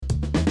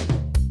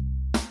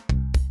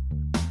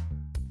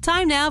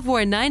Time now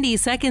for 90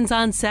 Seconds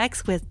on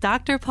Sex with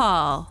Dr.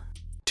 Paul.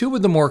 Two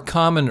of the more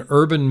common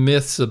urban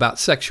myths about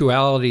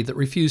sexuality that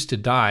refuse to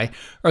die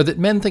are that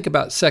men think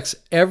about sex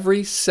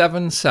every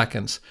 7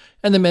 seconds,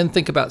 and that men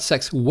think about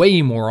sex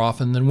way more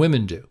often than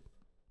women do.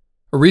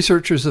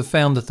 Researchers have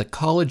found that the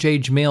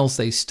college-age males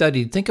they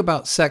studied think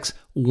about sex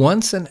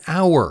once an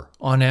hour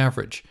on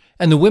average,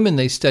 and the women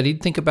they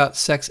studied think about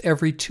sex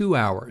every 2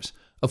 hours.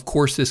 Of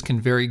course, this can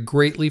vary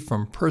greatly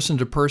from person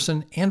to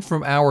person and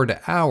from hour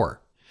to hour.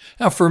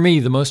 Now, for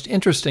me, the most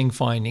interesting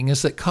finding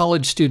is that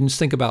college students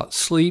think about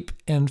sleep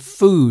and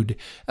food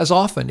as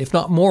often, if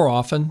not more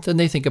often, than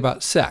they think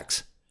about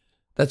sex.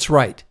 That's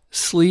right,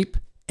 sleep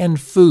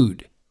and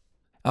food.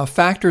 A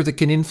factor that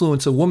can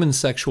influence a woman's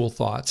sexual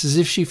thoughts is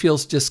if she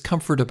feels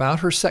discomfort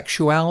about her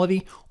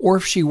sexuality or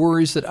if she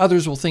worries that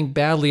others will think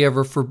badly of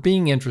her for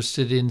being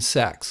interested in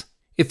sex.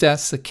 If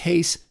that's the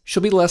case,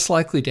 she'll be less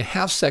likely to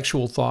have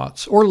sexual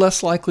thoughts or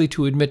less likely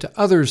to admit to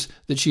others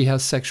that she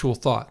has sexual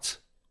thoughts.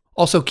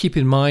 Also, keep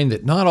in mind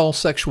that not all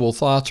sexual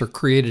thoughts are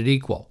created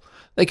equal.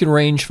 They can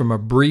range from a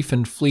brief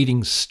and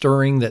fleeting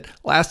stirring that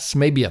lasts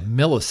maybe a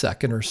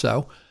millisecond or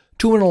so,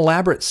 to an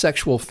elaborate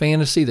sexual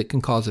fantasy that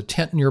can cause a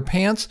tent in your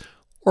pants,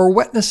 or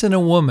wetness in a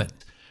woman.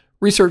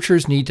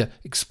 Researchers need to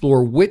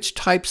explore which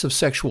types of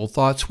sexual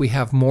thoughts we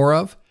have more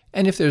of,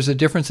 and if there's a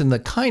difference in the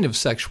kind of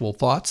sexual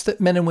thoughts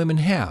that men and women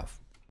have.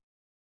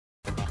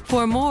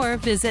 For more,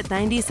 visit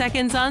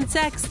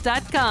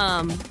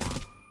 90secondsonsex.com.